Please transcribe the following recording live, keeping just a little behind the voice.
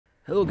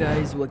Hello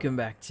guys, welcome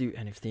back to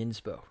NFT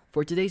Inspo.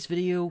 For today's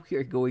video, we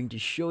are going to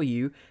show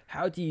you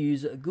how to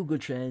use Google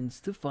Trends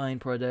to find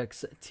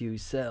products to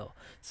sell.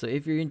 So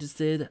if you're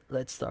interested,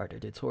 let's start the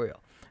tutorial.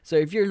 So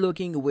if you're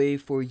looking a way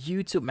for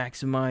you to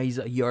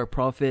maximize your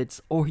profits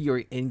or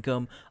your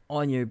income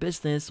on your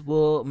business,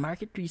 well,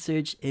 market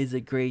research is a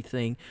great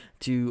thing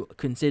to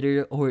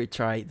consider or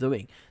try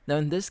doing. Now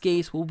in this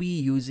case, we'll be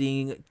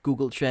using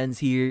Google Trends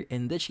here.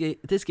 In this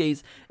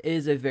case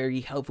is a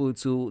very helpful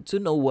tool to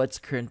know what's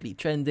currently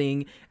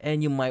trending,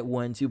 and you might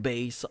want to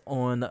base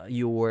on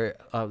your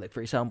like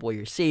for example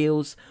your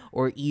sales,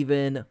 or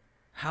even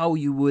how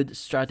you would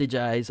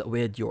strategize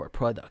with your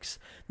products.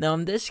 Now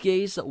in this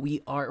case,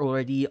 we are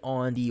already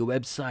on the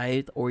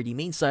website or the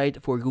main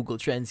site for Google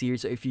Trends here.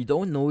 So if you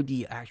don't know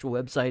the actual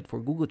website for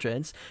Google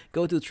Trends,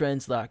 go to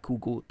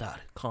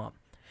trends.google.com.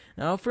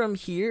 Now from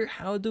here,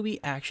 how do we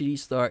actually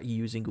start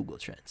using Google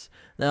Trends?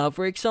 Now,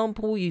 for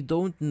example, you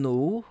don't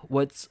know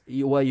what are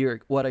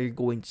you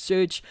going to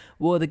search.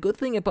 Well, the good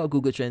thing about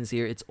Google Trends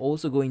here, it's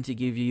also going to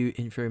give you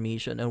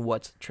information on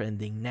what's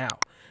trending now.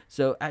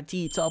 So at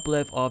the top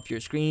left of your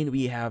screen,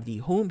 we have the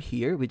home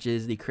here, which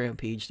is the current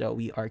page that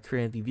we are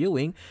currently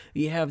viewing.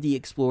 We have the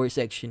explore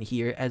section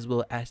here, as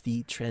well as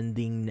the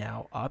trending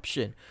now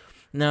option.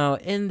 Now,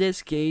 in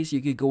this case,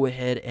 you could go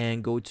ahead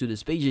and go to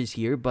these pages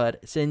here,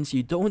 but since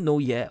you don't know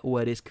yet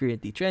what is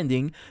currently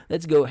trending,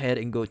 let's go ahead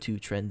and go to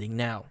trending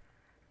now.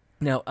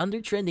 Now, under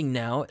trending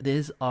now,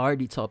 these are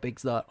the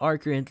topics that are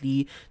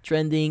currently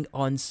trending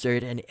on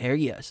certain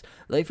areas.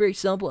 Like for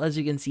example, as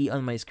you can see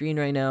on my screen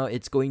right now,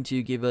 it's going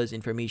to give us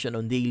information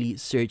on daily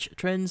search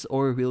trends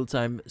or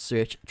real-time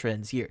search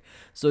trends here.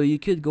 So you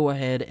could go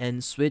ahead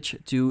and switch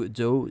to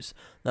those.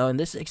 Now, in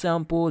this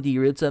example, the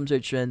real-time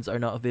search trends are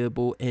not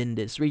available in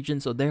this region,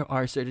 so there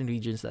are certain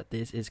regions that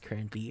this is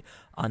currently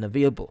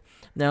unavailable.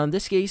 Now, in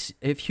this case,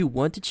 if you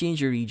want to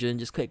change your region,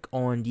 just click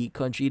on the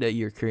country that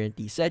you're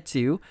currently set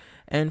to,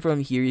 and from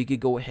here, you could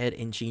go ahead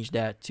and change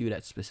that to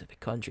that specific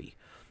country.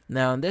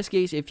 Now, in this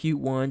case, if you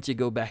want to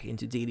go back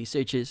into daily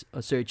searches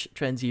or search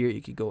trends here,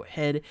 you could go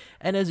ahead.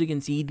 And as you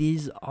can see,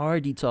 these are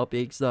the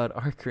topics that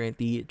are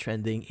currently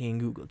trending in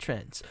Google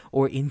Trends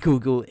or in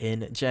Google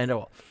in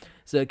general.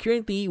 So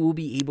currently, we'll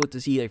be able to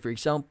see, like for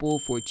example,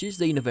 for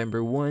Tuesday, November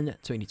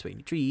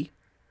 2023,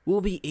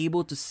 we'll be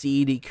able to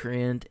see the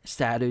current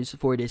status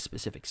for this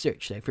specific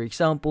search. Like for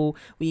example,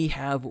 we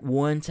have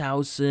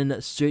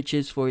 1,000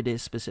 searches for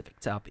this specific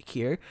topic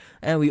here,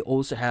 and we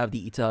also have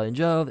the Italian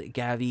job,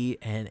 Gavi,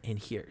 and in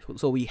here.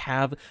 So we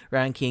have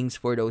rankings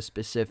for those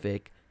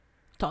specific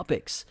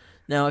topics.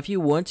 Now, if you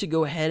want to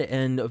go ahead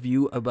and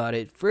view about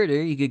it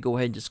further, you could go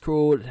ahead and just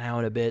scroll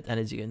down a bit, and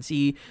as you can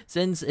see,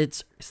 since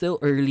it's still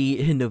early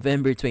in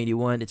November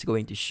 21, it's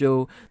going to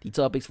show the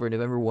topics for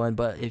November 1,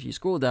 but if you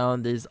scroll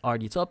down, these are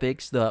the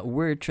topics that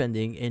were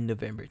trending in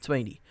November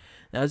 20.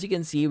 Now, as you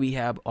can see, we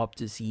have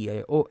Optus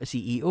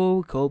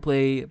CEO,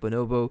 Coldplay,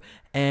 Bonobo,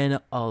 and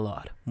a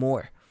lot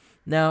more.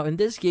 Now, in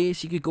this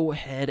case, you could go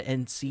ahead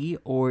and see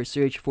or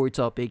search for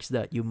topics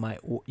that you might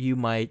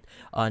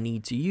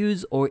need to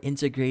use or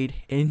integrate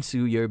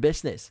into your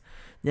business.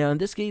 Now, in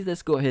this case,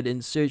 let's go ahead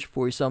and search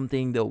for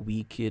something that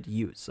we could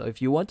use. So if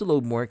you want to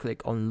load more,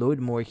 click on load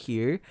more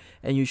here,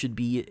 and you should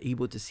be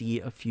able to see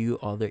a few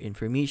other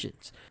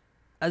informations.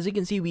 As you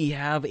can see, we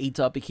have a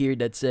topic here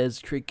that says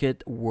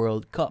Cricket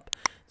World Cup.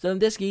 So in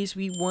this case,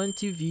 we want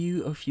to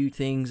view a few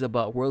things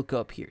about World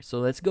Cup here. So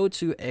let's go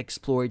to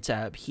Explore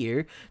tab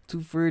here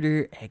to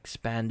further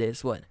expand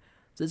this one.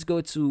 So let's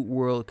go to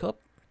World Cup.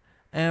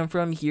 And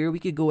from here, we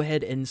could go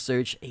ahead and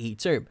search a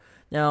term.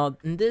 Now,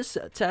 in this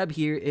tab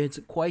here, it's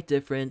quite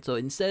different. So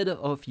instead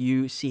of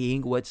you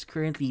seeing what's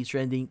currently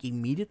trending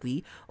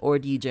immediately or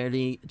the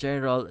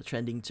general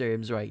trending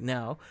terms right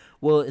now,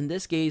 well, in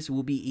this case,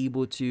 we'll be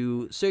able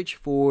to search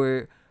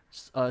for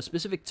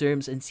specific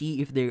terms and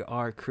see if they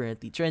are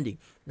currently trending.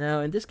 Now,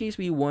 in this case,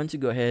 we want to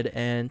go ahead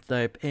and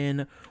type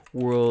in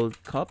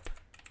World Cup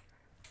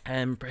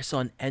and press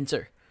on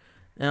enter.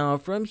 Now,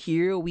 from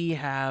here, we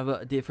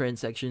have different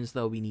sections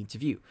that we need to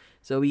view.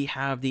 So we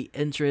have the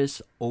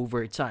interest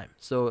over time.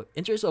 So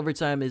interest over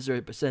time is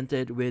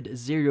represented with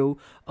 0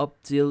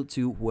 up till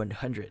to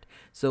 100.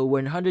 So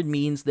 100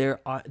 means there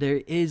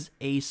is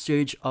a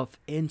surge of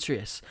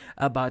interest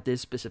about this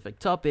specific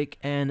topic,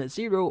 and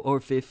 0 or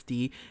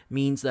 50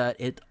 means that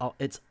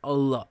it's a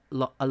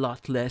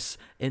lot less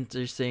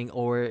interesting,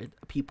 or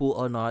people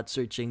are not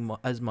searching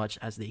as much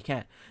as they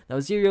can.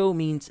 Now 0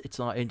 means it's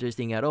not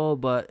interesting at all,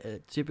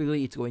 but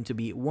typically it's going to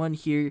be 1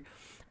 here.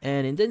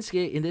 And in this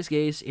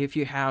case, if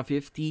you have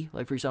 50,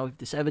 like for example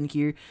 57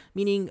 here,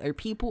 meaning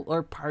people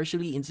are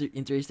partially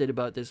interested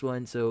about this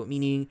one, so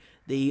meaning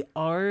they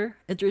are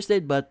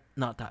interested but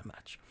not that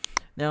much.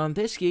 Now in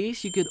this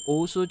case, you could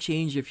also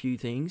change a few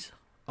things.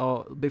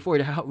 Before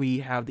that, we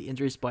have the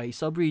interest by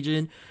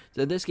sub-region.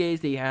 So in this case,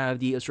 they have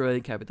the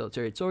Australian Capital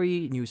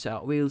Territory, New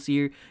South Wales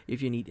here,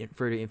 if you need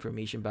further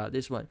information about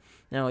this one.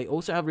 Now, I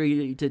also have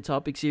related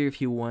topics here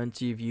if you want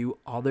to view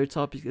other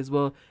topics as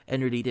well,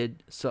 and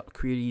related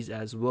queries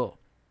as well.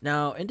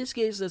 Now, in this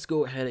case, let's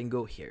go ahead and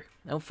go here.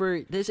 Now,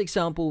 for this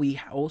example, we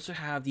also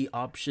have the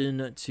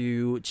option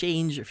to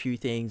change a few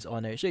things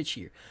on our search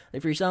here.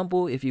 Like, for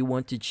example, if you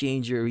want to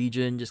change your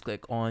region, just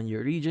click on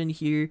your region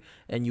here,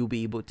 and you'll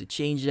be able to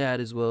change that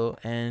as well,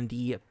 and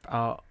the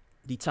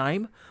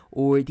time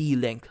or the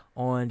length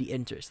on the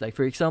interest. Like,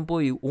 for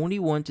example, you only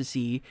want to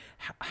see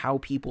how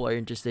people are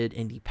interested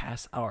in the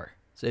past hour.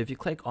 So if you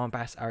click on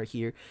past hour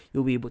here,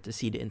 you'll be able to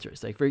see the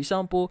interest. Like, for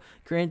example,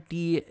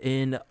 currently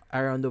in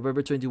around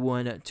November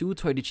 21,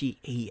 2:23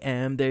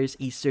 a.m., there's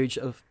a surge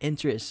of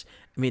interest,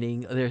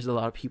 meaning there's a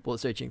lot of people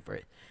searching for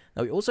it.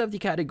 Now, we also have the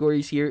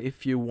categories here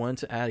if you want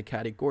to add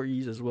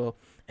categories as well,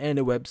 and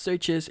the web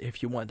searches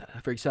if you want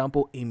that. For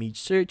example, image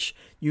search,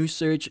 news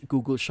search,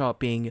 Google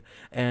Shopping,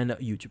 and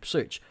YouTube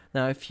search.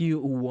 Now, if you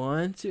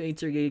want to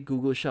integrate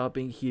Google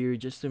Shopping here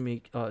just to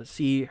make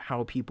see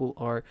how people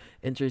are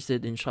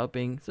interested in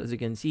shopping, so as you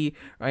can see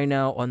right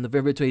now on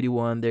November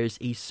 21, there's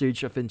a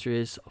surge of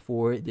interest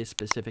for this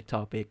specific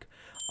topic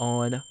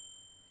on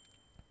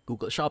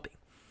Google Shopping.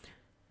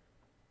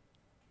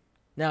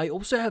 Now, you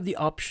also have the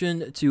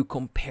option to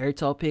compare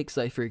topics.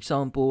 Like, for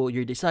example,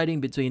 you're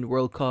deciding between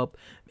World Cup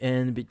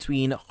and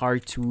between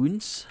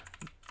cartoons.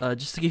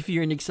 Just to give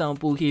you an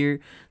example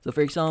here. So,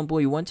 for example,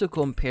 you want to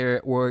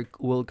compare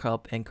World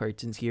Cup and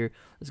cartoons here.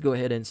 Let's go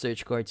ahead and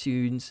search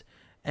cartoons.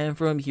 And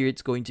from here,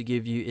 it's going to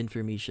give you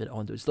information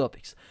on those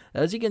topics.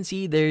 As you can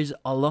see, there's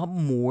a lot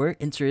more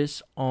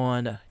interest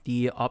on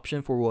the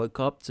option for World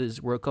Cup. So,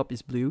 World Cup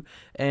is blue,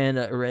 and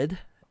red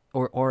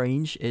or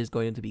orange is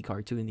going to be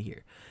cartoon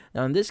here.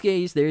 Now, in this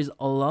case, there's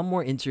a lot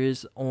more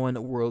interest on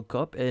World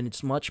Cup, and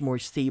it's much more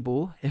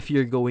stable if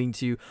you're going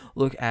to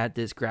look at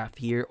this graph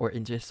here, or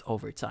interest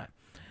over time.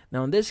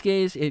 Now, in this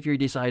case, if you're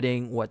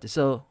deciding what to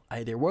sell,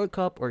 either World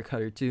Cup or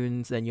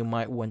cartoons, then you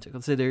might want to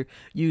consider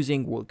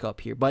using World Cup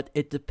here, but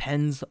it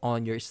depends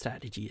on your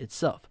strategy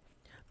itself.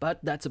 But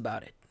that's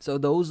about it. So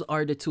those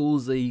are the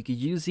tools that you could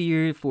use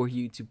here for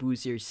you to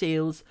boost your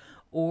sales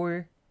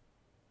or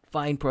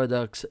find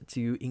products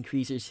to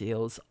increase your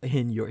sales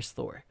in your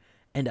store.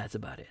 And that's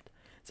about it.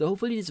 So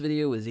hopefully this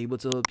video was able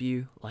to help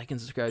you. Like and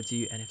subscribe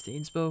to NFT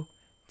Inspo.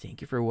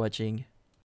 Thank you for watching.